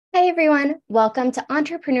Hi, everyone. Welcome to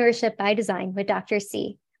Entrepreneurship by Design with Dr.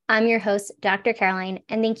 C. I'm your host, Dr. Caroline,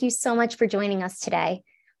 and thank you so much for joining us today.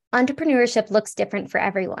 Entrepreneurship looks different for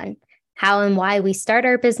everyone. How and why we start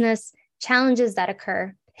our business, challenges that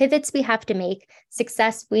occur, pivots we have to make,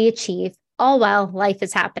 success we achieve, all while life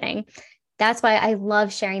is happening. That's why I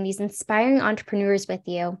love sharing these inspiring entrepreneurs with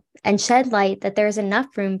you and shed light that there is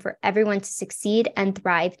enough room for everyone to succeed and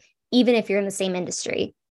thrive, even if you're in the same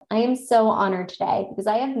industry. I am so honored today because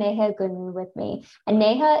I have Neha Gunn with me. And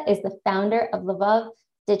Neha is the founder of Lvov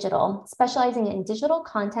Digital, specializing in digital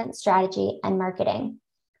content strategy and marketing.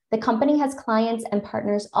 The company has clients and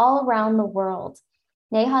partners all around the world.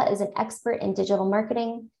 Neha is an expert in digital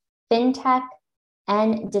marketing, fintech,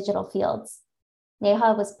 and digital fields.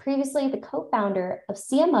 Neha was previously the co-founder of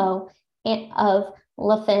CMO of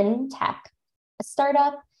Lafin Tech, a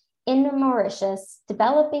startup in Mauritius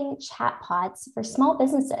developing chatbots for small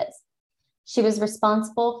businesses. She was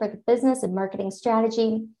responsible for the business and marketing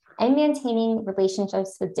strategy and maintaining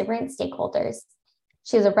relationships with different stakeholders.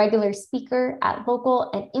 She is a regular speaker at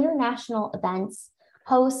local and international events,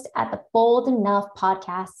 host at the Bold Enough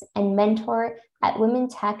podcast, and mentor at Women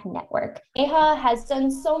Tech Network. Neha has done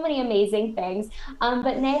so many amazing things.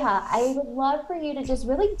 But Neha, I would love for you to just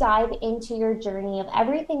really dive into your journey of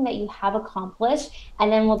everything that you have accomplished,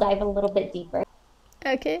 and then we'll dive a little bit deeper.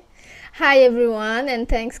 Okay. Hi, everyone, and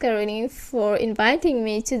thanks, Caroline, for inviting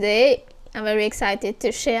me today. I'm very excited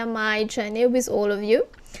to share my journey with all of you.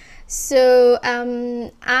 So,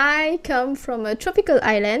 I come from a tropical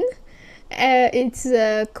island. It's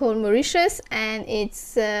called Mauritius, and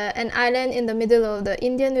it's an island in the middle of the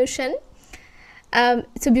Indian Ocean.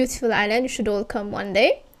 It's a beautiful island. You should all come one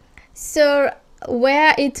day. So,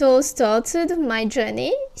 where it all started, my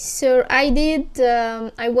journey. So,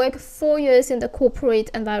 I worked 4 years in the corporate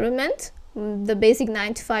environment, the basic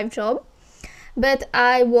 9 to 5 job. But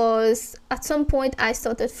at some point, I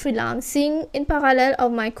started freelancing in parallel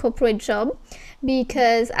of my corporate job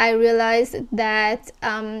because I realized that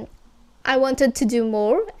I wanted to do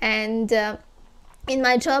more. And in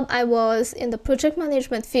my job, I was in the project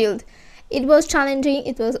management field. It was challenging,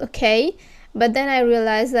 it was okay. But then I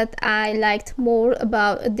realized that I liked more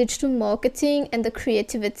about digital marketing and the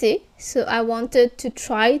creativity. So I wanted to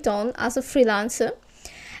try it on as a freelancer.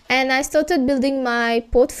 And I started building my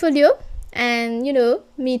portfolio and,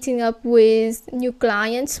 meeting up with new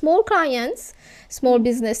clients, small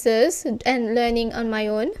businesses, and learning on my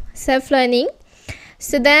own, self-learning.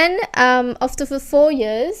 So then, after 4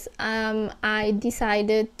 years, I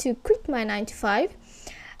decided to quit my 9 to 5.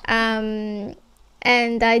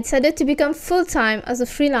 And I decided to become full-time as a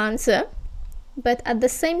freelancer. But at the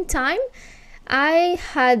same time, I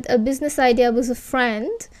had a business idea with a friend.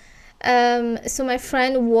 So my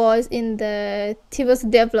friend he was a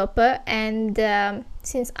developer, and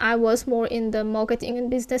since I was more in the marketing and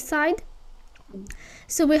business side,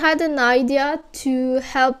 so we had an idea to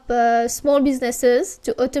help small businesses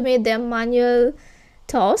to automate their manual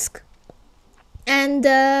task. And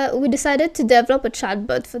we decided to develop a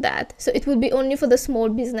chatbot for that. So it would be only for the small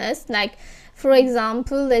business. Like, for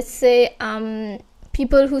example, let's say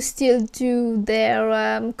people who still do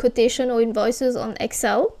their quotation or invoices on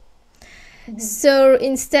Excel. Mm-hmm. So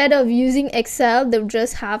instead of using Excel, they'll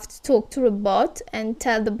just have to talk to a bot and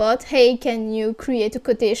tell the bot, hey, can you create a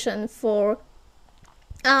quotation for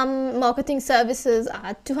marketing services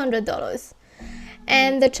at $200?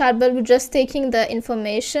 And the chatbot will just taking the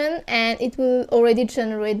information and it will already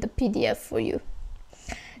generate the PDF for you.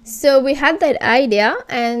 So we had that idea,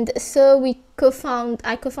 and so I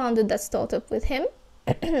co-founded that startup with him.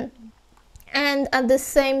 And at the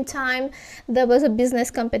same time, there was a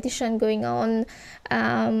business competition going on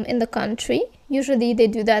in the country. Usually they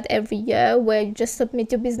do that every year, where you just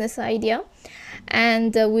submit your business idea.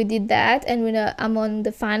 And we did that, and I'm on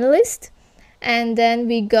the finalist. And then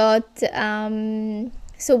we got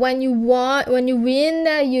so when you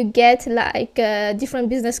win, you get like different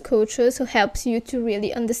business coaches who helps you to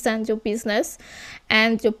really understand your business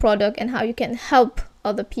and your product and how you can help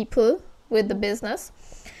other people with the business.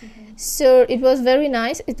 Mm-hmm. So it was very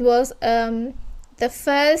nice. It was my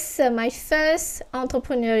first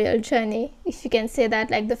entrepreneurial journey, if you can say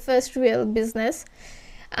that, like the first real business.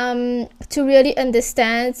 To really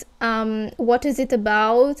understand what is it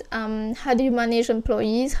about, how do you manage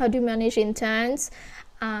employees, how do you manage interns,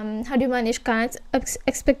 how do you manage clients'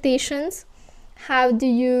 expectations, how do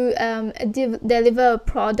you deliver a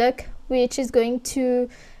product which is going to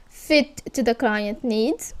fit to the client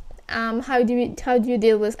needs, how do you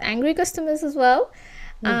deal with angry customers as well,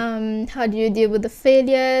 how do you deal with the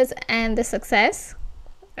failures and the success.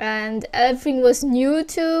 And everything was new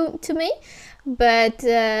to me. but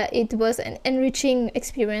it was an enriching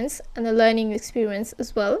experience and a learning experience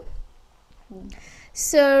as well.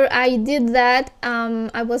 So I did that.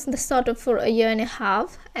 I was in the startup for a year and a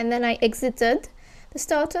half, and then I exited the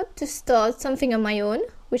startup to start something on my own,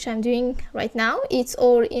 which I'm doing right now. It's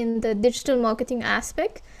all in the digital marketing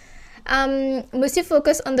aspect. Mostly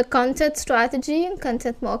focus on the content strategy,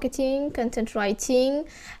 content marketing, content writing,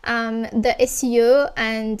 the SEO,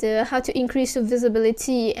 and how to increase your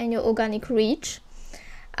visibility and your organic reach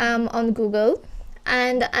on Google.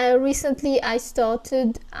 And recently I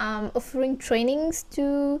started offering trainings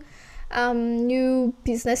to new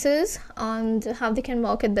businesses on how they can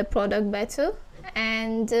market their product better,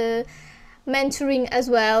 and mentoring as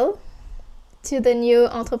well to the new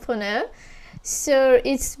entrepreneur. So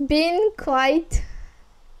it's been quite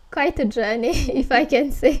a journey, if I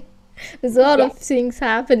can say. There's a lot of things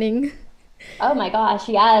happening. Oh my gosh,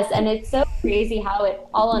 yes. And it's so crazy how it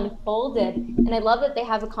all unfolded. And I love that they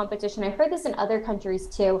have a competition. I've heard this in other countries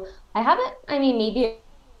too. I haven't, I mean, maybe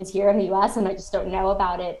it's here in the US and I just don't know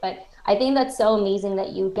about it. But I think that's so amazing that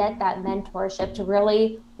you get that mentorship to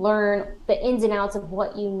really learn the ins and outs of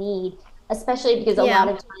what you need, especially because a lot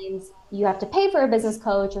Yeah. of times you have to pay for a business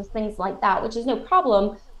coach or things like that, which is no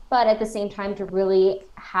problem. But at the same time, to really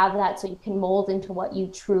have that so you can mold into what you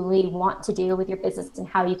truly want to do with your business and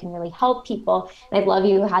how you can really help people. And I love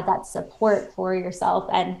you had that support for yourself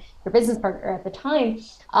and your business partner at the time.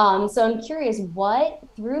 So I'm curious, what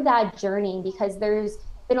through that journey, because there's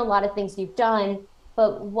been a lot of things you've done,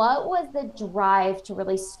 but what was the drive to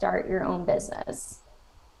really start your own business?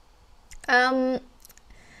 Um,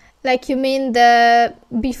 like you mean the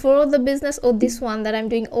before the business or this one that I'm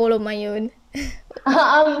doing all on my own?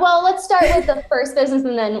 Well, let's start with the first business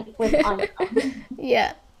and then with on your own.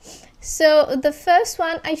 Yeah. So the first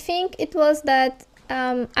one, I think it was that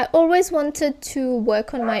I always wanted to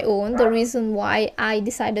work on my own. The reason why I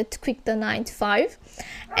decided to quit the 9 to 5,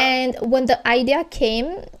 and when the idea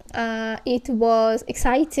came, it was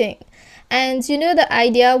exciting. And the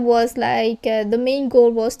idea was like the main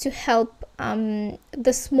goal was to help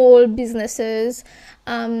the small businesses,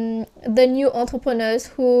 the new entrepreneurs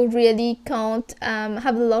who really can't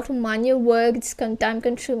have a lot of manual work, it's time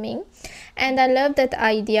consuming. And I love that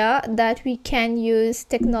idea that we can use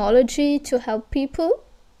technology to help people.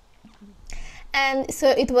 And so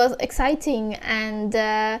it was exciting. And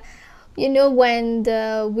when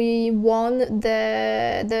we won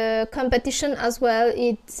the competition as well,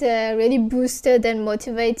 it really boosted and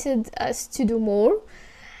motivated us to do more.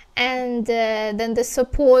 And then the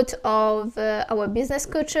support of our business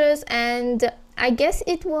coaches, and I guess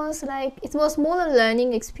it was more a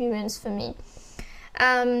learning experience for me.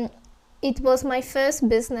 It was my first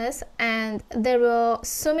business, and there were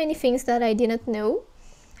so many things that I didn't know.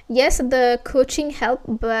 Yes, the coaching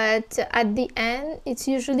helped, but at the end, it's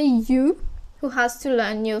usually you who has to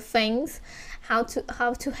learn new things, how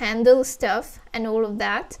to handle stuff and all of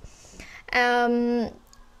that.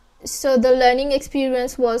 So the learning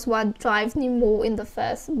experience was what drives me more in the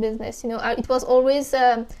first business. It was always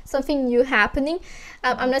something new happening.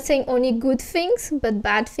 I'm not saying only good things, but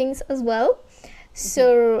bad things as well.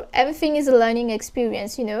 So everything is a learning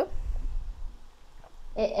experience. It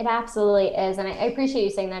absolutely is. And I appreciate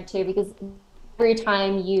you saying that too, because every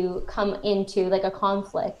time you come into like a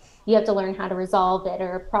conflict, you have to learn how to resolve it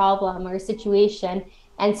or a problem or a situation.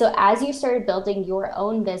 And so as you started building your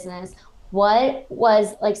own business, what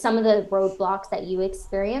was like some of the roadblocks that you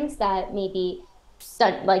experienced that maybe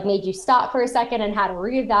made you stop for a second and had to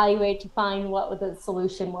reevaluate to find what the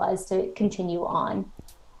solution was to continue on?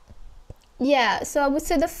 Yeah, so I would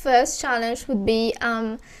say the first challenge would be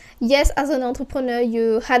yes, as an entrepreneur,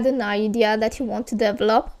 you had an idea that you want to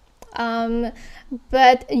develop,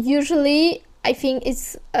 but usually I think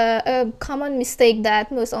it's a common mistake that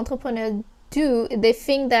most entrepreneurs do. They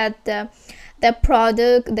think that their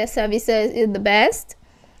product, their services is the best,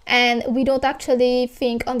 and we don't actually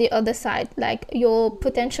think on the other side, like your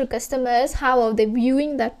potential customers, how are they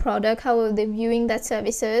viewing that product, how are they viewing that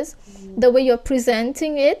services, the way you're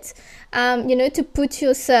presenting it, to put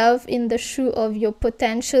yourself in the shoe of your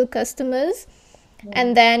potential customers,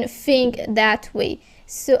 and then think that way.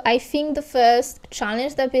 So I think the first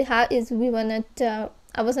challenge that we had is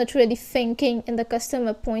I was not really thinking in the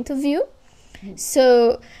customer point of view.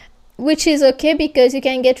 So which is okay, because you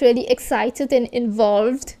can get really excited and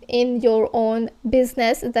involved in your own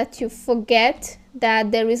business that you forget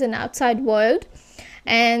that there is an outside world.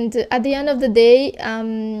 And at the end of the day,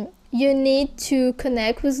 you need to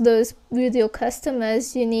connect with your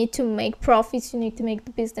customers. You need to make profits. You need to make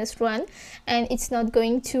the business run, and it's not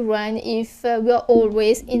going to run if we're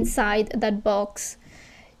always inside that box.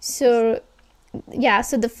 So yeah,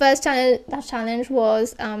 so the first challenge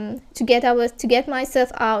was to get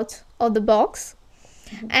myself out of the box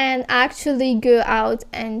and actually go out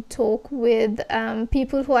and talk with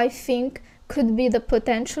people who I think could be the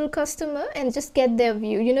potential customer and just get their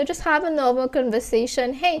view. Just have a normal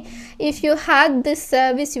conversation. Hey, if you had this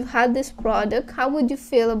service, you had this product, how would you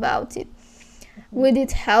feel about it? Would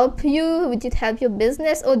it help you? Would it help your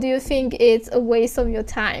business? Or do you think it's a waste of your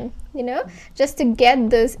time? Just to get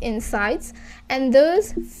those insights. And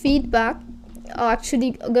those feedback are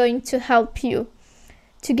actually going to help you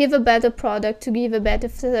to give a better product, to give a better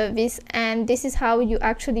service. And this is how you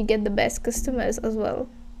actually get the best customers as well.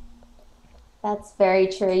 That's very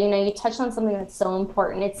true. You touched on something that's so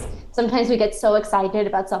important. It's sometimes we get so excited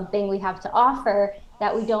about something we have to offer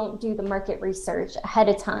that we don't do the market research ahead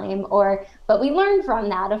of time, but we learn from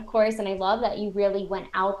that, of course. And I love that you really went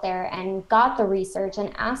out there and got the research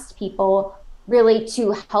and asked people really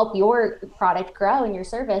to help your product grow and your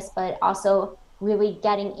service, but also really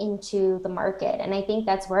getting into the market. And I think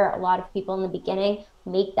that's where a lot of people in the beginning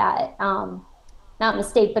make that, not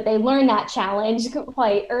mistake, but they learn that challenge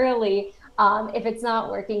quite early. If it's not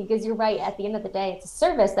working, because you're right, at the end of the day, it's a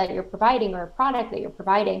service that you're providing or a product that you're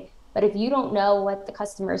providing. But if you don't know what the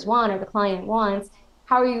customers want or the client wants,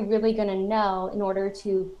 how are you really going to know in order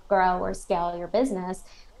to grow or scale your business?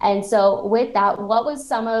 And so with that, what was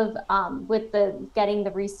some of, with the getting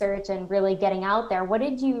the research and really getting out there, what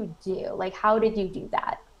did you do? Like, how did you do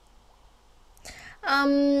that?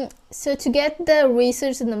 So to get the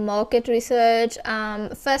research and the market research,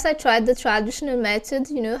 first I tried the traditional method,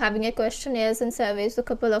 having a questionnaires and surveys, a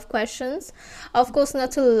couple of questions. Of course,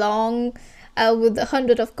 not too long with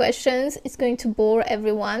 100 of questions. It's going to bore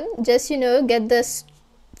everyone. Just, get the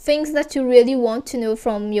things that you really want to know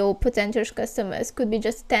from your potential customers. Could be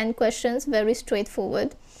just 10 questions, very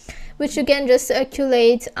straightforward, which you can just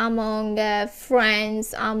circulate among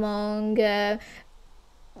friends, among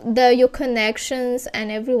your connections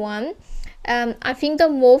and everyone. I think the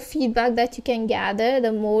more feedback that you can gather,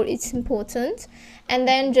 the more it's important. And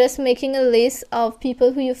then just making a list of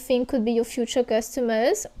people who you think could be your future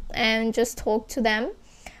customers and just talk to them,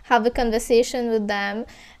 have a conversation with them.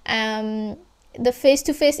 The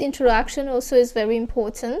face-to-face interaction also is very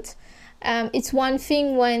important. It's one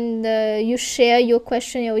thing when you share your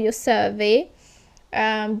questionnaire or your survey,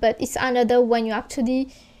 but it's another when you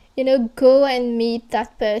actually go and meet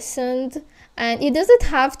that person. And it doesn't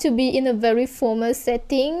have to be in a very formal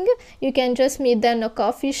setting. You can just meet them in a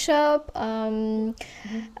coffee shop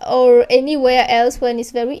or anywhere else when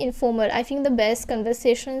it's very informal. I think the best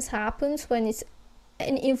conversations happens when it's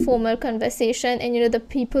an informal conversation and the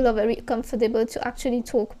people are very comfortable to actually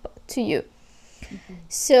talk to you.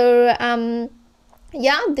 So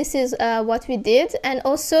this is what we did. And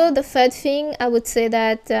also the third thing, I would say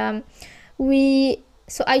that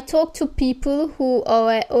so I talked to people who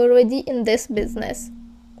are already in this business,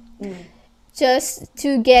 just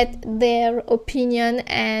to get their opinion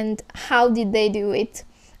and how did they do it,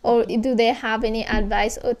 or do they have any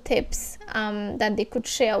advice or tips that they could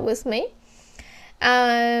share with me.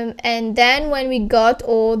 And then when we got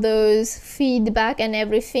all those feedback and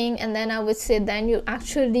everything, and then I would say then you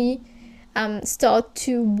actually start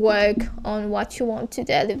to work on what you want to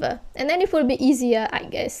deliver, and then it will be easier, I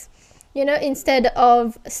guess. Instead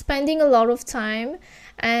of spending a lot of time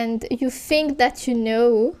and you think that you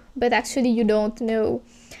know, but actually you don't know.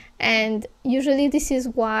 And usually this is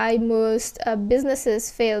why most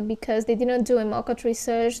businesses fail, because they didn't do a market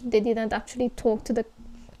research, they didn't actually talk to the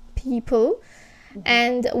people.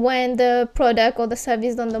 And when the product or the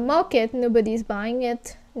service is on the market, nobody is buying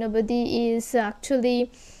it, nobody is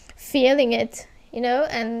actually feeling it,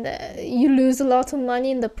 and you lose a lot of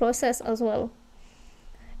money in the process as well.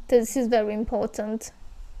 This is very important.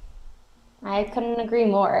 I couldn't agree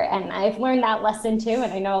more. And I've learned that lesson too.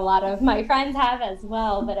 And I know a lot of my friends have as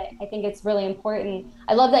well. But I think it's really important.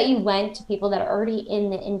 I love that you went to people that are already in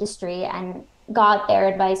the industry and got their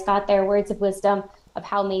advice, got their words of wisdom of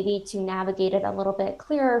how maybe to navigate it a little bit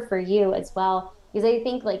clearer for you as well. Because I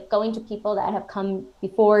think like going to people that have come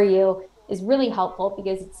before you is really helpful,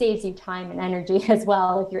 because it saves you time and energy as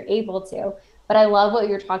well if you're able to. But I love what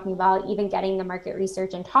you're talking about, even getting the market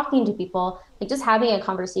research and talking to people, like just having a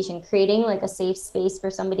conversation, creating like a safe space for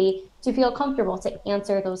somebody to feel comfortable to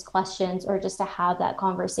answer those questions or just to have that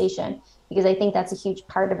conversation, because I think that's a huge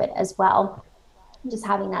part of it as well, just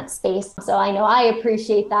having that space. So I know I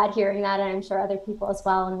appreciate that, hearing that, and I'm sure other people as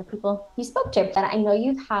well, and the people you spoke to. And I know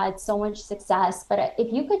you've had so much success, but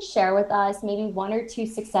if you could share with us maybe one or two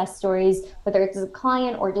success stories, whether it's a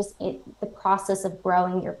client or just the process of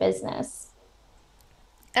growing your business.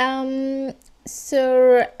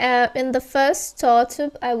 So in the first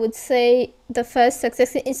startup, I would say the first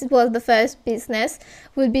success, it was the first business,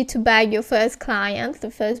 would be to bag your first client,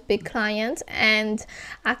 the first big client, and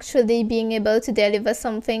actually being able to deliver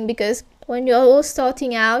something. Because when you're all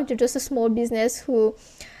starting out, you're just a small business who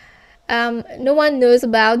no one knows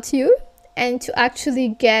about you, and to actually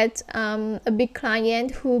get a big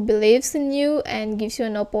client who believes in you and gives you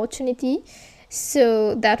an opportunity,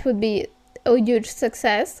 so that would be a huge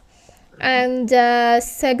success. And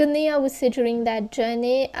secondly, I would say during that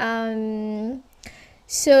journey,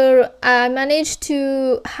 so I managed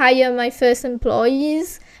to hire my first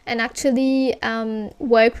employees and actually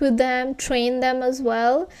work with them, train them as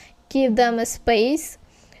well, give them a space.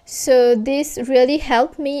 So this really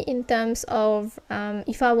helped me in terms of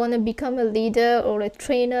if I want to become a leader or a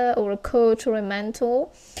trainer or a coach or a mentor.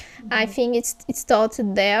 I think it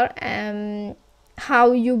started there.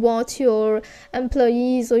 How you want your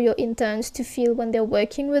employees or your interns to feel when they're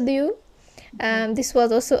working with you. This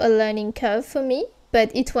was also a learning curve for me,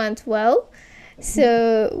 but it went well,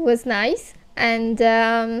 so it was nice. And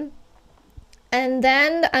then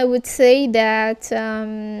I would say that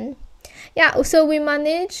so we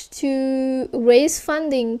managed to raise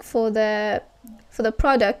funding for the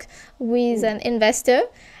product with an investor.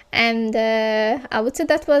 And I would say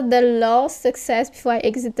that was the last success before I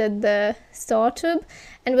exited the startup,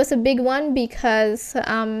 and it was a big one because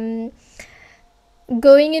going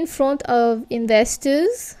in front of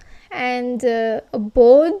investors and a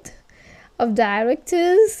board of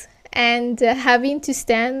directors and having to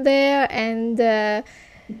stand there and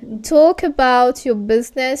talk about your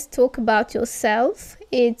business, talk about yourself,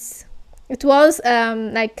 it was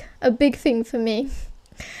like a big thing for me.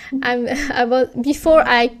 I'm sure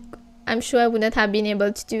I wouldn't have been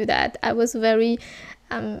able to do that. I was a very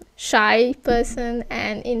shy person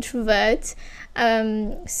and introvert.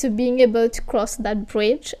 So being able to cross that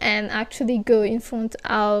bridge and actually go in front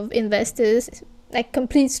of investors, like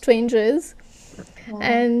complete strangers,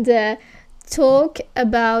 and talk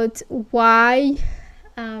about why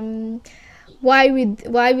we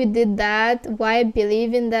did that, why I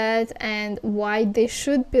believe in that, and why they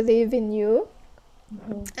should believe in you.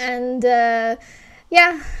 And that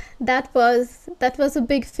was a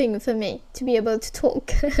big thing for me, to be able to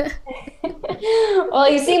talk. Well,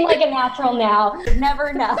 you seem like a natural now. You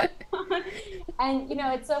never know. And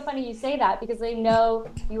it's so funny you say that, because I know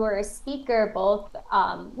you are a speaker both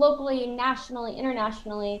locally, nationally,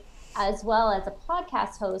 internationally, as well as a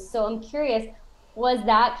podcast host. So I'm curious, was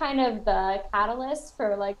that kind of the catalyst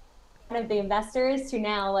for like one of the investors to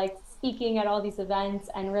now like speaking at all these events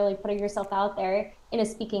and really putting yourself out there in a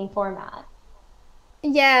speaking format?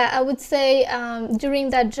 Yeah, I would say during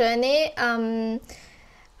that journey, I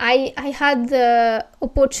had the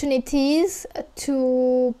opportunities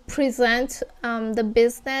to present the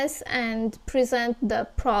business and present the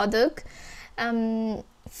product.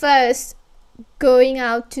 First, going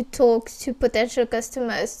out to talk to potential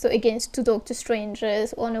customers, so again, to talk to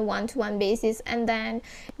strangers on a one-to-one basis. And then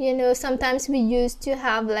sometimes we used to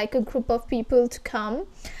have like a group of people to come,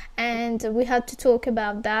 and we had to talk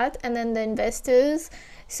about that, and then the investors.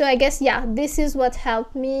 So I guess this is what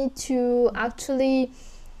helped me to actually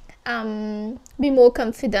be more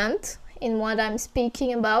confident in what I'm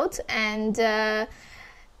speaking about. And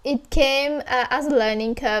it came as a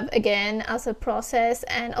learning curve, again, as a process.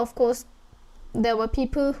 And of course there were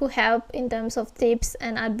people who helped in terms of tips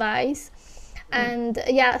and advice. And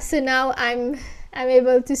so now I'm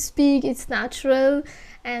able to speak. It's natural.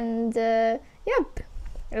 And I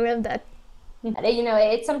love that.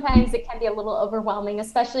 Sometimes it can be a little overwhelming,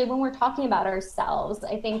 especially when we're talking about ourselves.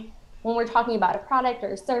 I think when we're talking about a product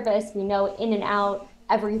or a service, we know in and out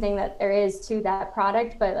everything that there is to that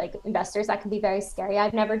product, but like investors, that can be very scary.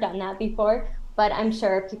 I've never done that before, but I'm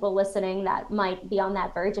sure people listening that might be on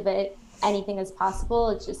that verge of it, anything is possible.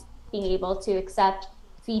 It's just being able to accept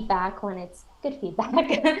feedback when it's good feedback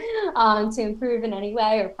to improve in any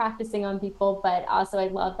way, or practicing on people. But also I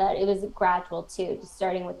love that it was gradual too, just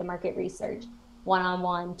starting with the market research,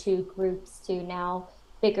 one-on-one, to groups, to now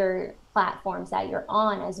bigger platforms that you're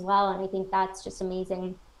on as well. And I think that's just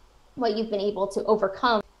amazing what you've been able to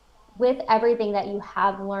overcome. With everything that you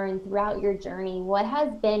have learned throughout your journey, what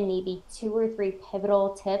has been maybe 2 or 3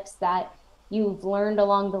 pivotal tips that you've learned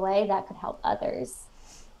along the way that could help others?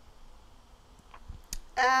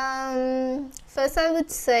 First, I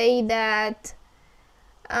would say that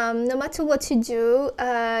no matter what you do,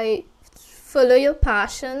 follow your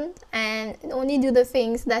passion and only do the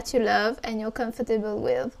things that you love and you're comfortable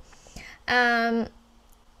with.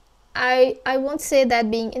 I won't say that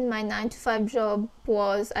being in my 9 to 5 job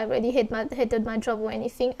was I really hated my job or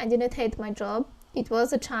anything. I didn't hate my job. It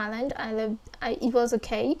was a challenge. It was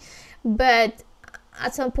okay, but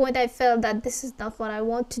at some point I felt that this is not what I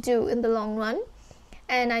want to do in the long run,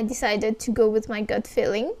 and I decided to go with my gut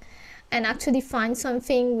feeling and actually find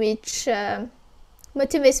something which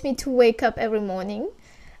motivates me to wake up every morning.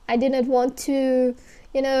 I didn't want to,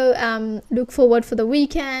 look forward for the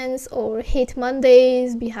weekends or hate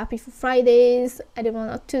Mondays, be happy for Fridays. I didn't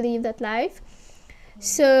want to live that life.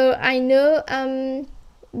 So I know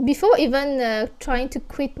before even trying to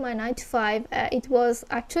quit my 9 to 5, it was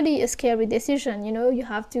actually a scary decision. You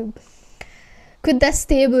have to quit that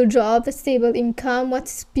stable job, the stable income.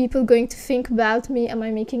 What's people going to think about me? Am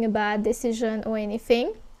I making a bad decision or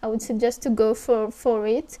anything? I would suggest to go for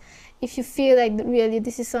it. If you feel like really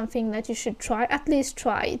this is something that you should try, at least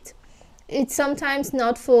try it. It's sometimes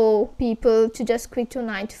not for people to just quit your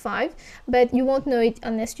 9 to 5, but you won't know it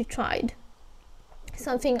unless you tried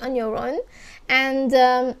something on your own. And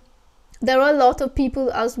there are a lot of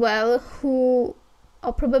people as well who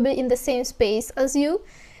are probably in the same space as you.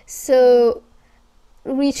 So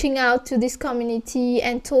reaching out to this community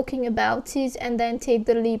and talking about it and then take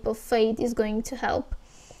the leap of faith is going to help.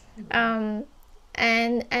 And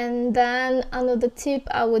then another tip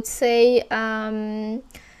I would say,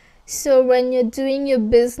 so when you're doing your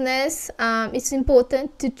business, it's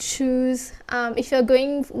important to choose, if you're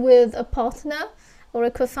going with a partner or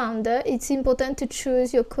a co-founder, it's important to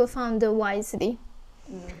choose your co-founder wisely.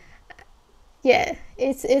 Yeah,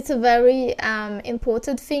 it's a very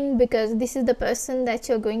important thing, because this is the person that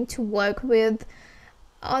you're going to work with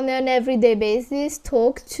on an everyday basis,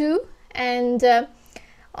 talk to. And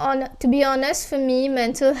to be honest, for me,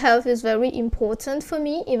 mental health is very important for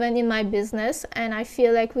me, even in my business. And I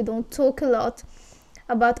feel like we don't talk a lot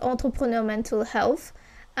about entrepreneur mental health.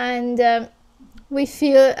 And we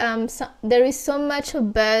feel there is so much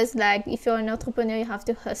of buzz, like if you're an entrepreneur, you have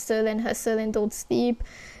to hustle and don't sleep,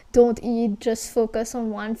 don't eat, just focus on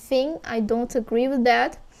one thing. I don't agree with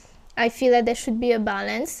that. I feel that there should be a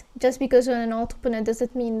balance. Just because you're an entrepreneur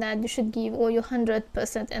doesn't mean that you should give all your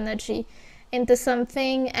 100% energy into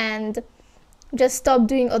something and just stop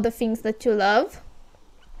doing other things that you love.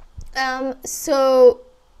 So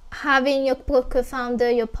having your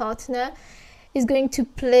co-founder, your partner, is going to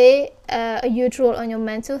play a huge role on your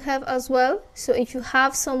mental health as well. So if you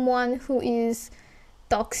have someone who is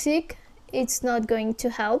toxic, it's not going to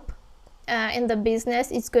help in the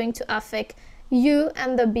business. It's going to affect you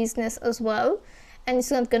and the business as well, and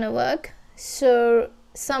it's not going to work. So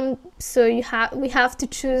we have to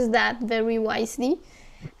choose that very wisely.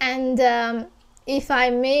 And if I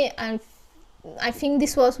may, I think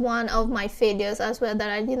this was one of my failures as well, that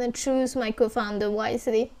I didn't choose my co-founder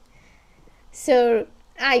wisely. So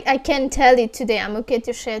I can tell it today. I'm okay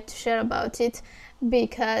to share about it,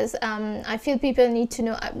 because I feel people need to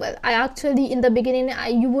know. Well, I actually, in the beginning,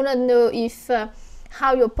 you wouldn't know if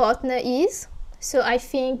how your partner is. So I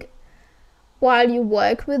think while you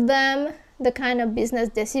work with them, the kind of business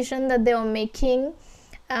decision that they are making,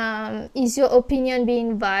 is your opinion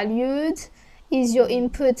being valued? Is your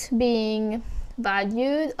input being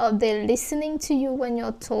valued? Are they listening to you when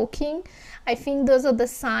you're talking? I think those are the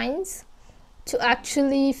signs to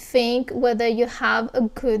actually think whether you have a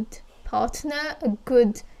good partner, a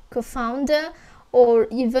good co-founder, or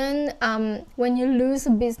even when you lose a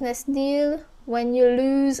business deal, when you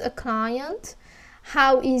lose a client,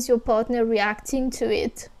 how is your partner reacting to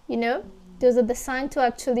it? Those are the signs to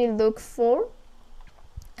actually look for,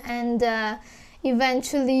 and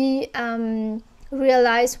eventually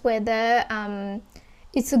realize whether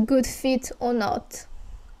it's a good fit or not.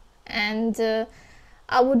 And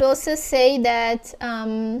I would also say that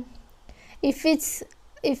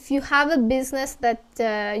if you have a business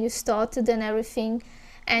that you started and everything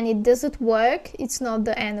and it doesn't work, it's not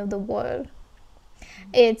the end of the world.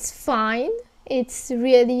 It's fine. It's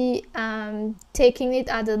really taking it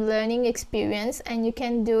as a learning experience, and you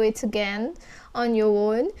can do it again on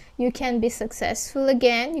your own. You can be successful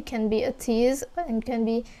again. You can be at ease and you can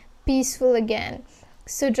be peaceful again.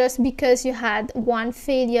 So just because you had one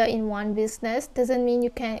failure in one business doesn't mean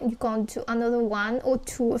you can't do another one or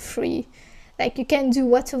two or three. Like, you can do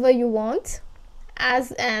whatever you want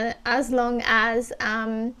as long as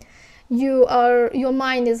your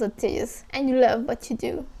mind is at ease and you love what you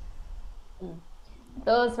do.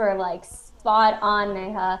 Those were like spot on,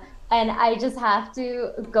 Neha. And I just have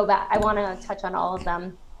to go back. I want to touch on all of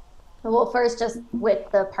them. Well, first, just with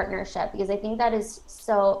the partnership, because I think that is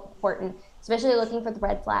so important, especially looking for the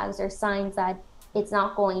red flags or signs that it's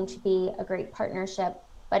not going to be a great partnership.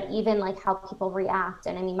 but even like how people react.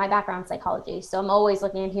 And I mean, my background is psychology, so I'm always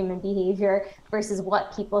looking at human behavior versus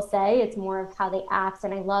what people say. It's more of how they act.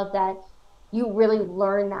 And I love that you really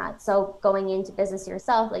learn that. So going into business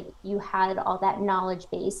yourself, like you had all that knowledge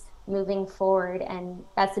base moving forward. And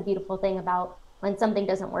that's the beautiful thing about when something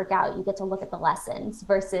doesn't work out, you get to look at the lessons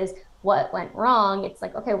versus what went wrong. It's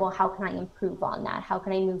like, okay, well, how can I improve on that? How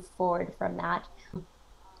can I move forward from that?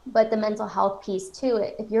 But the mental health piece too,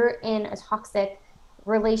 if you're in a toxic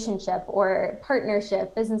relationship or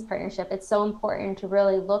partnership, business partnership, it's so important to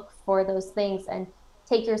really look for those things and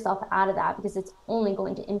take yourself out of that, because it's only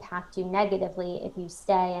going to impact you negatively if you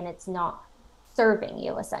stay and it's not serving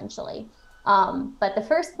you essentially. But the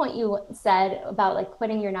first point you said about like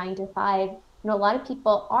quitting your 9 to 5, a lot of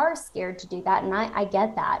people are scared to do that. And I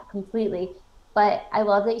get that completely. But I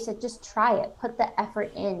love that you said, just try it, put the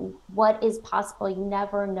effort in. What is possible? You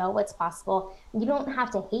never know what's possible. You don't have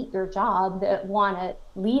to hate your job that want to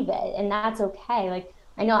leave it. And that's okay. Like,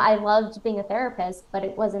 I know I loved being a therapist, but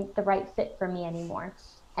it wasn't the right fit for me anymore.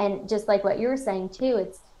 And just like what you were saying too,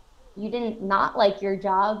 it's, you didn't not like your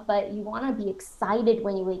job, but you want to be excited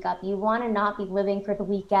when you wake up. You want to not be living for the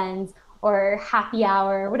weekends or happy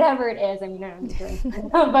hour, whatever it is. I mean, I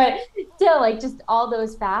don't know, but still, like, just all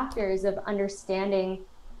those factors of understanding,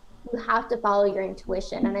 you have to follow your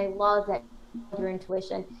intuition. And I love that your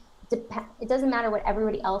intuition, it doesn't matter what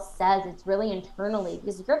everybody else says. It's really internally,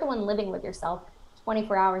 because you're the one living with yourself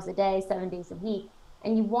 24 hours a day, 7 days a week.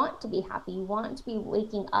 And you want to be happy. You want to be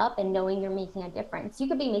waking up and knowing you're making a difference. You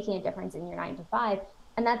could be making a difference in your 9 to 5,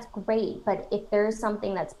 and that's great. But if there's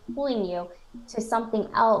something that's pulling you to something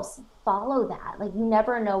else, follow that. Like, you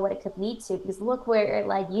never know what it could lead to, because look where it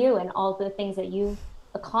led you and all the things that you've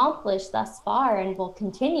accomplished thus far and will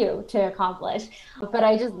continue to accomplish. But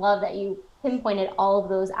I just love that you pinpointed all of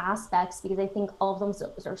those aspects, because I think all of them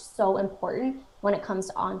are so important when it comes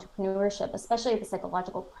to entrepreneurship, especially the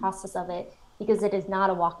psychological process of it, because it is not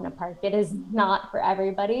a walk in the park. It is not for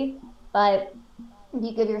everybody, but if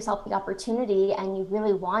you give yourself the opportunity and you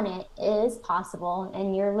really want it, it is possible,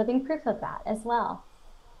 and you're living proof of that as well.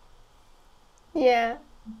 Yeah,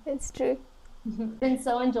 it's true. I've been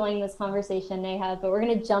so enjoying this conversation, Neha, but we're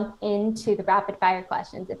going to jump into the rapid fire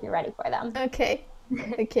questions if you're ready for them. Okay.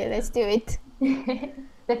 Okay, let's do it.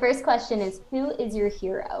 The first question is, who is your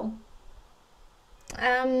hero?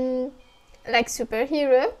 Like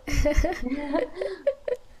superhero.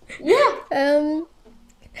 Yeah.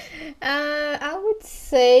 I would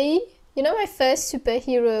say, my first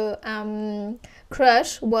superhero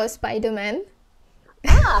crush was Spider-Man.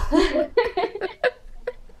 Ah. I love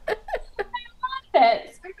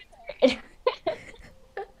it.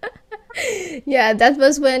 Yeah, that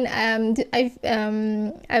was when I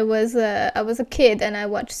was a kid and I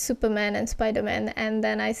watched Superman and Spider-Man, and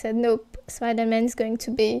then I said, nope, Spider-Man is going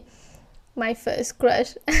to be my first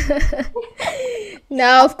crush.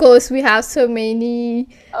 Now, of course, we have so many,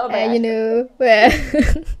 where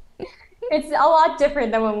it's a lot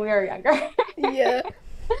different than when we were younger. Yeah.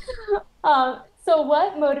 So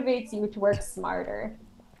what motivates you to work smarter?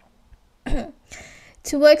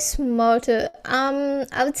 To work smarter,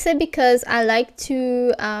 I would say because I like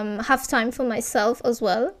to have time for myself as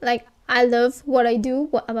well. Like, I love what I do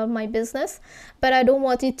about my business, but I don't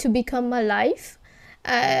want it to become my life.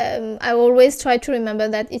 I always try to remember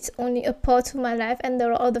that it's only a part of my life, and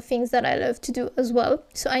there are other things that I love to do as well.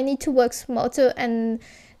 So I need to work smarter and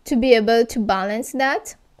to be able to balance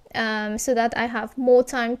that, so that I have more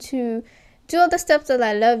time to do all the stuff that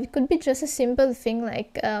I love. It could be just a simple thing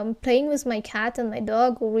like playing with my cat and my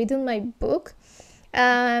dog, or reading my book,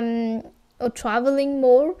 or traveling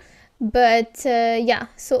more. But yeah,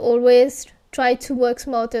 so always try to work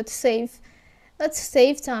smarter to not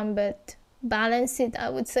save time, but balance it, I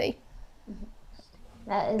would say.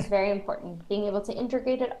 That is very important, being able to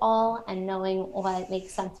integrate it all and knowing what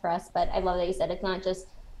makes sense for us. But I love that you said it's not just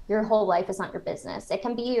your whole life is not your business. It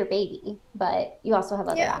can be your baby, but you also have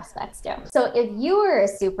other aspects too. So if you were a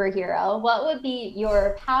superhero, what would be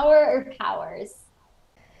your power or powers?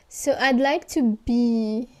 So I'd like to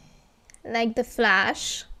be like the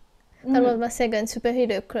Flash. That was my second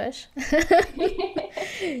superhero crush.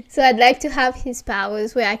 So I'd like to have his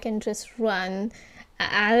powers where I can just run.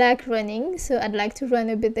 I like running, so I'd like to run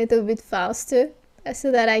a little bit faster,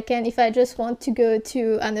 so that I can, if I just want to go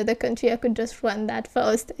to another country, I could just run that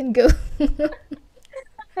fast and go.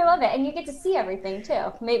 I love it. And you get to see everything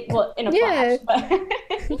too. Maybe, well, in a flash, but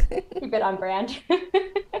keep it on brand.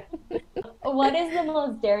 What is the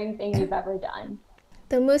most daring thing you've ever done?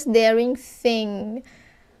 The most daring thing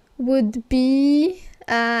would be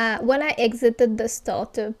when I exited the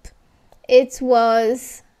startup. It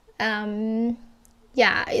was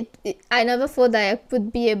yeah, I never thought that I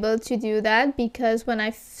would be able to do that, because when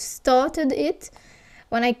I started it,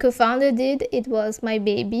 when I co-founded it, it was my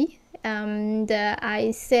baby. And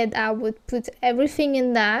I said I would put everything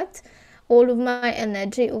in that, all of my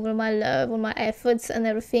energy, all of my love, all my efforts and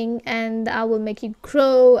everything, and I will make it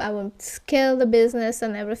grow. I will scale the business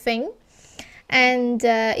and everything. And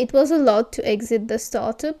it was a lot to exit the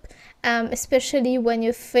startup, especially when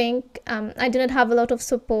you think I didn't have a lot of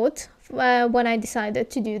support when I decided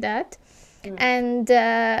to do that. And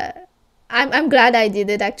I'm glad I did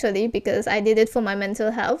it, actually, because I did it for my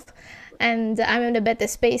mental health, and I'm in a better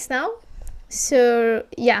space now. So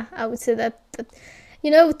yeah, I would say that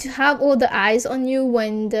to have all the eyes on you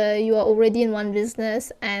when you are already in one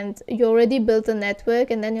business and you already built a network,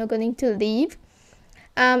 and then you're going to leave.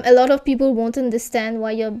 A lot of people won't understand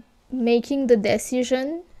why you're making the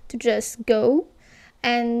decision to just go.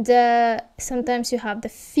 And sometimes you have the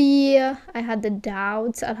fear. I had the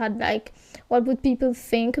doubts. I had like, what would people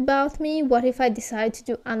think about me? What if I decide to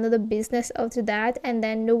do another business after that, and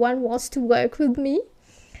then no one wants to work with me?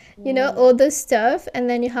 All this stuff. And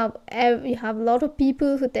then you have a lot of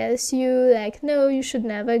people who tells you like, no, you should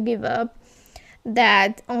never give up,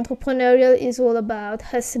 that entrepreneurial is all about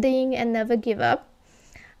hustling and never give up.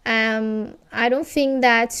 I don't think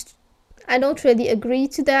that I don't really agree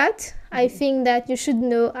to that. I think that you should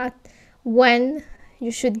know at when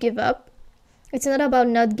you should give up. It's not about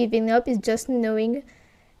not giving up, it's just knowing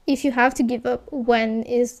if you have to give up, when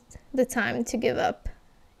is the time to give up.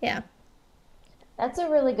 Yeah. That's a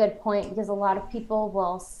really good point, because a lot of people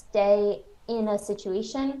will stay in a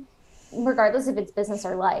situation, regardless if it's business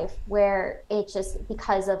or life, where it's just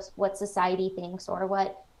because of what society thinks or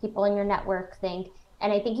what people in your network think.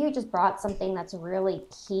 And I think you just brought something that's really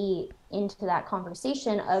key into that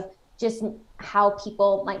conversation of just how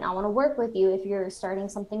people might not want to work with you if you're starting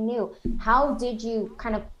something new. How did you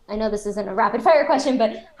I know this isn't a rapid fire question,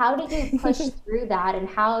 but how did you push through that? And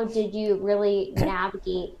how did you really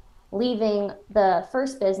navigate leaving the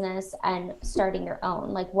first business and starting your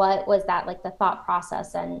own? Like, what was that, like the thought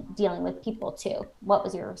process and dealing with people too? What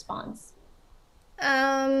was your response?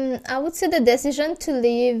 I would say the decision to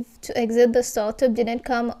leave, to exit the startup didn't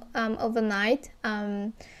come overnight.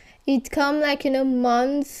 It come like,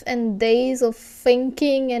 months and days of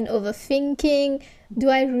thinking and overthinking. Do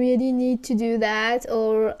I really need to do that,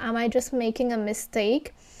 or am I just making a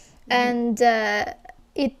mistake? And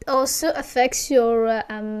it also affects your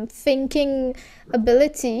thinking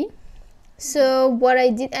ability. So what I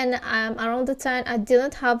did, and around the time I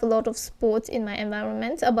didn't have a lot of support in my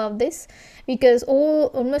environment about this, because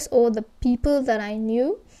almost all the people that I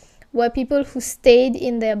knew were people who stayed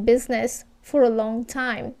in their business for a long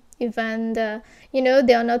time. Even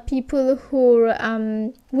they are not people who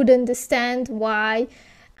would understand why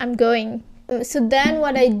I'm going. So then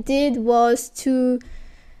what I did was to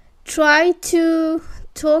try to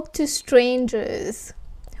talk to strangers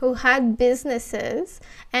who had businesses,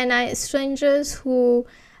 and strangers who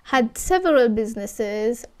had several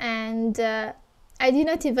businesses, and I did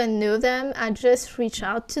not even know them. I just reached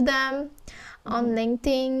out to them on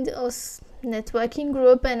LinkedIn or networking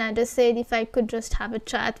group, and I just said if I could just have a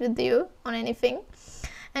chat with you on anything,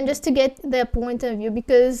 and just to get their point of view,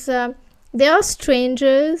 because they are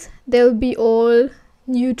strangers. They'll be all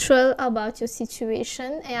neutral about your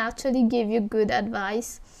situation and actually give you good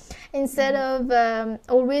advice, instead of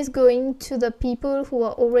always going to the people who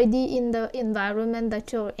are already in the environment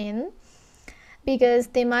that you're in, because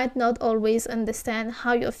they might not always understand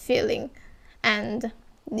how you're feeling. And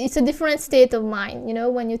it's a different state of mind,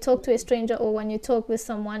 when you talk to a stranger, or when you talk with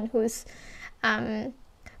someone who's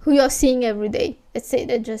who you're seeing every day. Let's say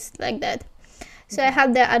that, just like that. So I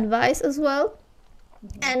had their advice as well.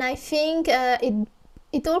 And I think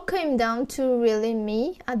it all came down to really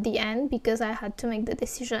me at the end, because I had to make the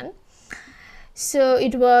decision. So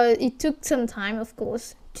it took some time, of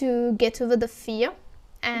course, to get over the fear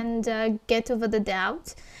and get over the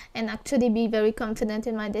doubt, and actually be very confident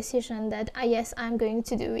in my decision that yes, I'm going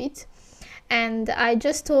to do it. And I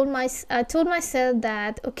just told myself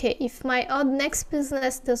that, okay, if my next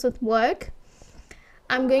business doesn't work,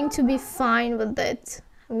 I'm going to be fine with it.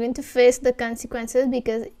 I'm going to face the consequences,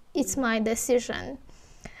 because it's my decision.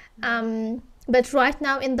 But right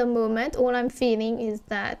now, in the moment, all I'm feeling is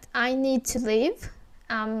that I need to leave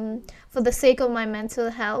for the sake of my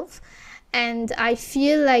mental health. And I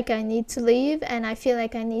feel like I need to leave, and I feel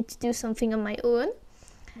like I need to do something on my own.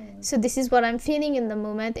 So this is what I'm feeling in the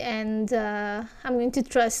moment, and I'm going to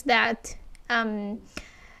trust that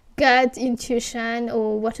gut intuition,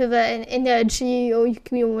 or whatever, an energy, or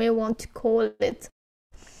you may want to call it.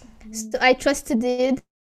 So I trusted it,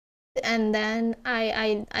 and then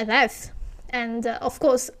I left. And of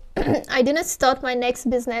course, I didn't start my next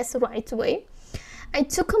business right away. I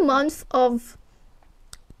took a month of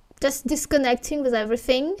just disconnecting with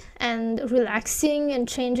everything and relaxing and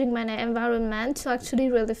changing my environment to actually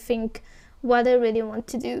really think what I really want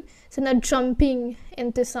to do. So not jumping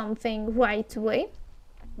into something right away.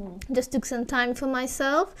 Just took some time for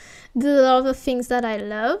myself, did a lot of things that I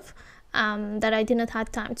love, that I didn't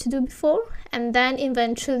have time to do before, and then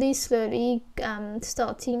eventually slowly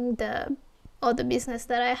starting the other business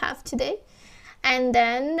that I have today. And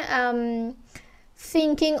then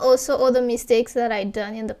thinking also all the mistakes that I'd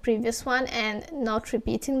done in the previous one and not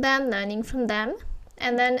repeating them, learning from them,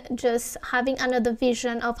 and then just having another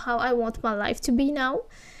vision of how I want my life to be now.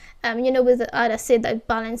 With as I said, like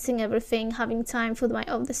balancing everything, having time for my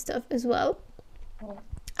other stuff as well.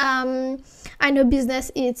 I know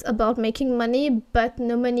business is about making money, but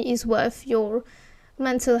no money is worth your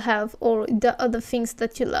mental health or the other things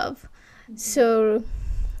that you love. So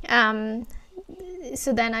then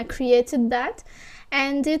I created that,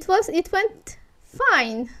 and it went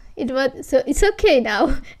fine. It's okay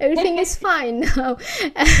now. Everything is fine now.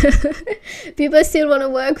 People still want to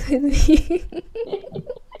work with me.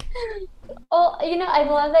 Well, I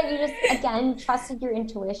love that you just again trusted your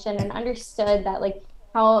intuition and understood that like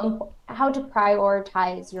how to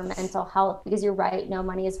prioritize your mental health, because you're right, no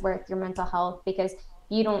money is worth your mental health, because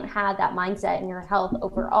you don't have that mindset in your health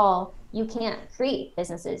overall, you can't create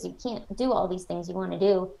businesses, you can't do all these things you want to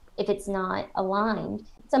do if it's not aligned.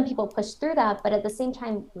 Some people push through that, but at the same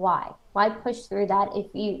time, why push through that if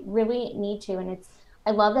you really need to? And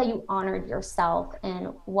I love that you honored yourself and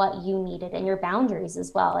what you needed and your boundaries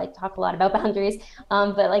as well. I talk a lot about boundaries,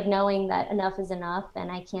 but like knowing that enough is enough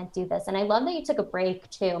and I can't do this. And I love that you took a break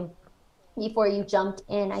too before you jumped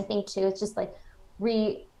in. I think too, it's just like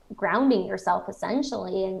grounding yourself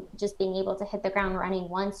essentially and just being able to hit the ground running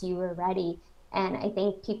once you were ready. And I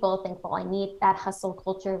think people think, well, I need that hustle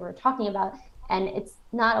culture we're talking about. And it's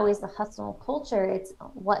not always the hustle culture, it's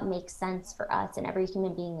what makes sense for us. And every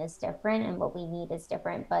human being is different and what we need is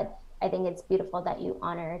different. But I think it's beautiful that you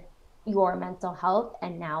honored your mental health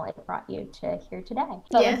and now it brought you to here today.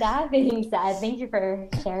 So with that being said, thank you for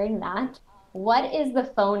sharing that. What is the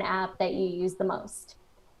phone app that you use the most?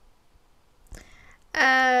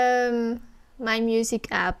 My music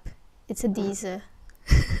app. It's a Deezer.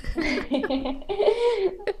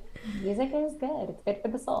 Music is good. It's good for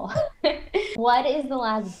the soul. What is the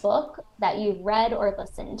last book that you've read or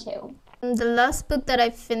listened to? The last book that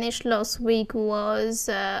I finished last week was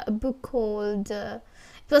a book called, it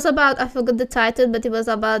was about, I forgot the title, but it was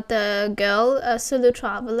about a girl, a solo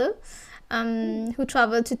traveler, who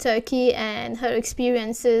traveled to Turkey and her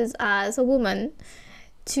experiences as a woman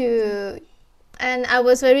and I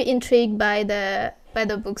was very intrigued by the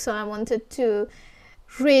book, so I wanted to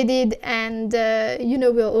read it. And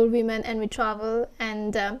we're all women and we travel,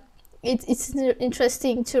 and it's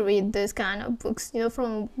interesting to read those kind of books,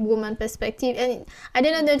 from woman perspective. And I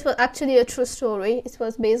didn't know it was actually a true story. It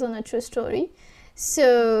was based on a true story,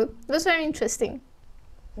 so it was very interesting.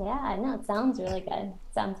 Yeah, no, it sounds really good.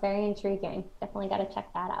 Sounds very intriguing. Definitely got to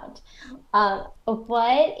check that out.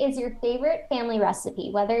 What is your favorite family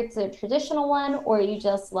recipe, whether it's a traditional one or you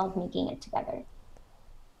just love making it together?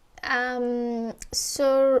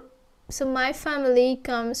 So my family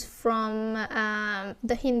comes from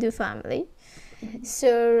the Hindu family.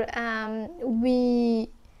 So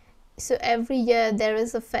so every year there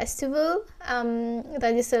is a festival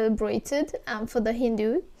that is celebrated for the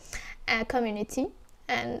Hindu community,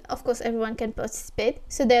 and of course everyone can participate.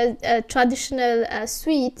 So there's a traditional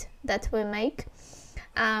sweet that we make.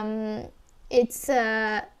 It's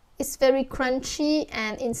very crunchy,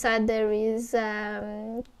 and inside there is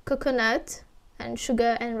coconut and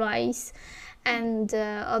sugar and rice and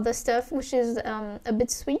other stuff, which is a bit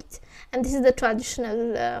sweet. And this is the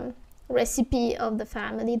traditional recipe of the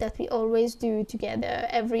family that we always do together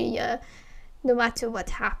every year, no matter what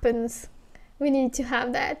happens. We need to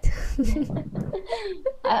have that.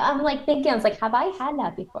 I'm like thinking, I was like, have I had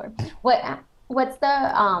that before? What's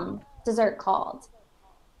the dessert called?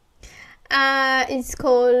 It's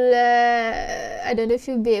called, I don't know if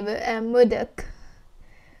you'll be able, modak.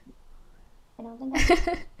 I don't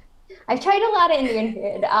think I've tried a lot of Indian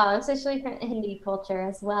food, especially from Hindi culture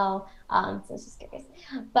as well. So it's just curious.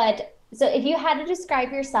 But so if you had to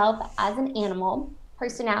describe yourself as an animal,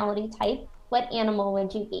 personality type, what animal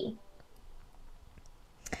would you be?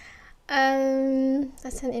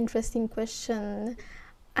 That's an interesting question.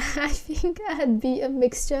 I think I'd be a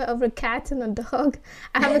mixture of a cat and a dog.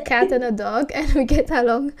 I have a cat and a dog, and we get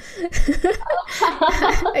along.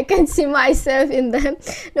 I can see myself in them.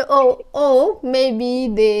 No, or maybe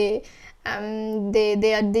they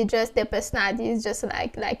just their personality is just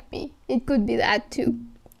like me. It could be that too.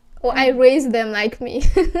 Or I raise them like me.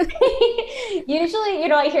 Usually,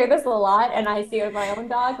 I hear this a lot, and I see it with my own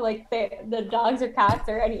dog. Like the dogs or cats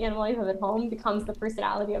or any animal you have at home becomes the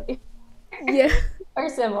personality of the Yeah. or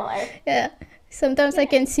similar. Yeah. Sometimes I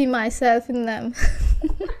can see myself in them.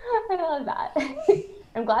 I love that.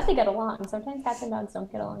 I'm glad they get along. Sometimes cats and dogs don't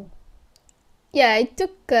get along. Yeah, it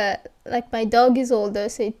took, like my dog is older,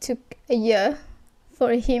 so it took a year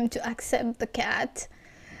for him to accept the cat.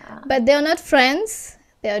 But they're not friends,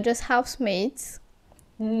 they are just housemates.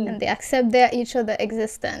 And they accept their each other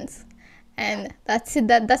existence. And that's it,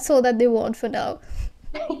 that's all that they want for now.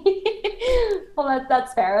 Well,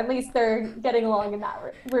 that's fair. At least they're getting along in that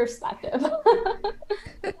perspective.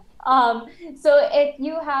 So if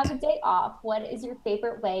you have a day off, what is your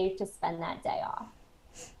favorite way to spend that day off?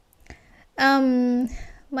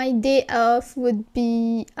 My day off would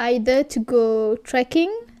be either to go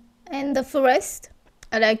trekking in the forest.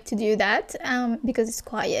 I like to do that because it's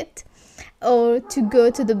quiet, or to go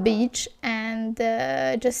to the beach and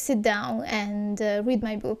just sit down and read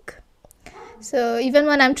my book. So even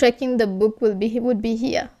when I'm trekking, the book would be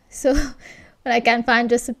here. So when I can find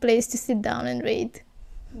just a place to sit down and read.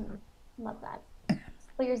 Love that.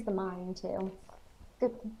 Clears the mind too.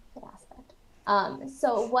 Good aspect.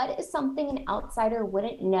 So what is something an outsider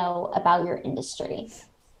wouldn't know about your industry?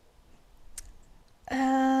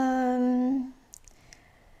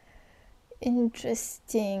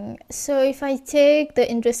 Interesting. So if I take the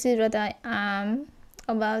industry that I am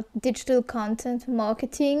about digital content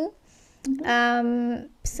marketing,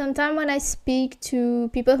 sometimes when I speak to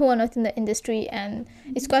people who are not in the industry, and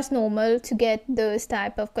it's quite normal to get those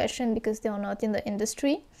type of questions because they are not in the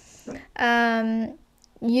industry.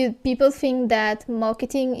 People think that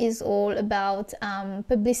marketing is all about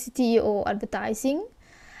publicity or advertising,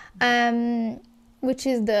 which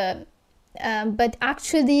is but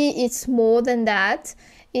actually it's more than that.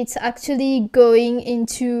 It's actually going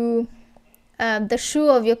into the shoe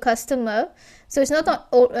of your customer. So it's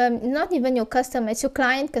not even your customer, it's your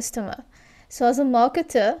client customer. So as a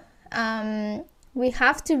marketer, we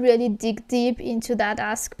have to really dig deep into that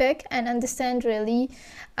aspect and understand really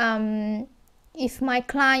if my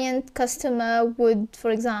client customer would, for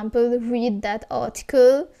example, read that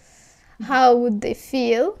article, how would they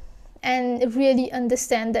feel, and really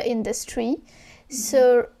understand the industry.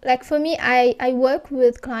 So like for me, I work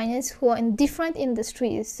with clients who are in different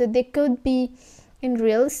industries. So they could be in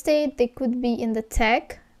real estate, they could be in the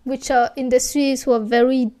tech, which are industries who are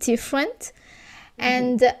very different.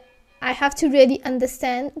 And I have to really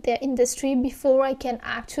understand their industry before I can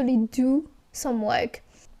actually do some work,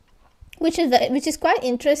 which is quite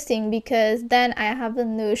interesting, because then I have a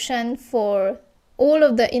notion for all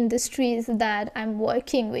of the industries that I'm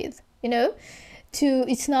working with.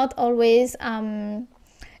 It's not always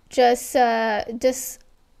just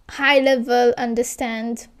high level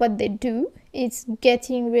understand what they do. It's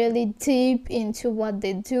getting really deep into what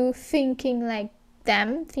they do, thinking like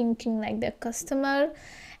them, thinking like their customer,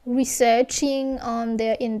 researching on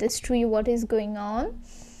their industry, what is going on.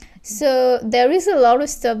 So there is a lot of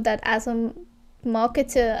stuff that as a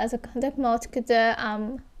marketer, as a content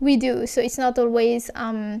marketer, we do. So it's not always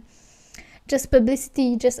just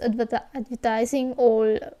publicity, just advertising,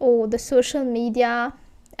 or the social media,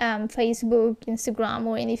 Facebook, Instagram,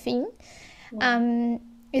 or anything.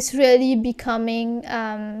 It's really becoming,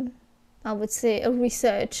 I would say, a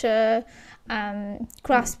researcher,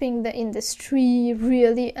 grasping the industry,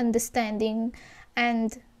 really understanding,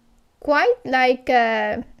 and quite like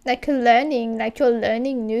a learning, like you're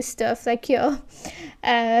learning new stuff, like you're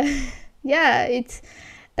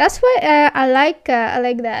that's why I like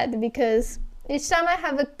that, because each time I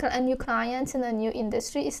have a new client in a new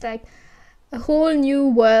industry, it's like a whole new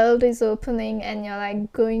world is opening, and you're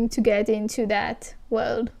like going to get into that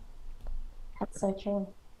world. That's so true.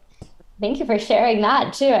 Thank you for sharing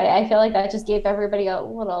that too. I feel like that just gave everybody a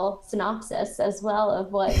little synopsis as well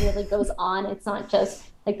of what really goes on. It's not just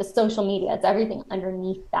like the social media, it's everything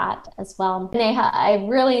underneath that as well. Neha, I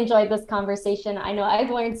really enjoyed this conversation. I know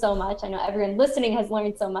I've learned so much. I know everyone listening has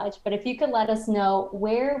learned so much, but if you could let us know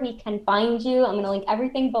where we can find you, I'm going to link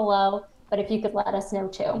everything below, but if you could let us know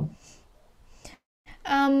too.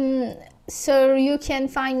 So you can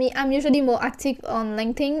find me. I'm usually more active on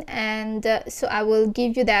LinkedIn, and so I will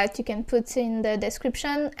give you that. You can put in the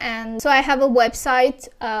description. And so I have a website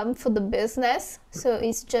for the business. So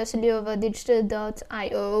it's just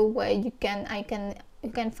leovadigital.io, where you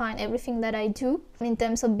can find everything that I do in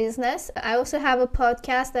terms of business. I also have a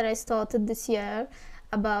podcast that I started this year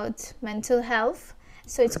about mental health.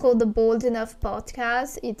 So it's called the Bold Enough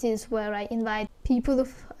Podcast. It is where I invite people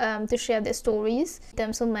to share their stories in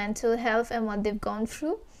terms of mental health and what they've gone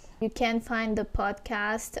through. You can find the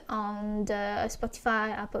podcast on the Spotify,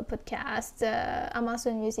 Apple Podcasts,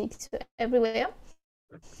 Amazon Music, so everywhere.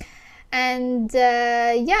 And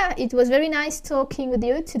it was very nice talking with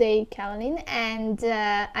you today, Caroline. And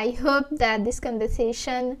I hope that this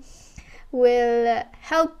conversation will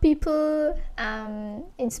help people,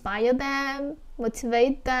 inspire them,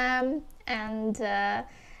 motivate them, and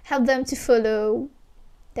help them to follow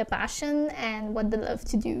their passion and what they love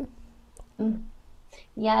to do.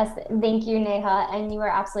 Yes, thank you, Neha. And you are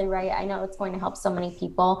absolutely right. I know it's going to help so many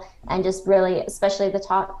people, and just really, especially the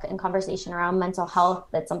talk and conversation around mental health.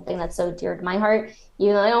 That's something that's so dear to my heart.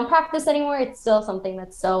 Even though I don't practice anymore, it's still something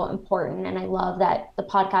that's so important. And I love that the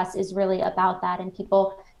podcast is really about that, and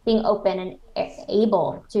people being open and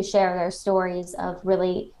able to share their stories of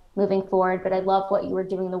really moving forward. But I love what you were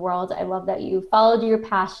doing in the world. I love that you followed your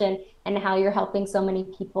passion and how you're helping so many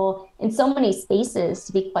people in so many spaces,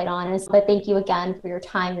 to be quite honest. But thank you again for your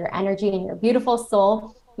time, your energy, and your beautiful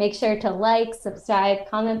soul. Make sure to like, subscribe,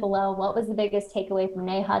 comment below. What was the biggest takeaway from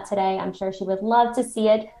Neha today? I'm sure she would love to see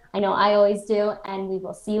it. I know I always do. And we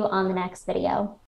will see you on the next video.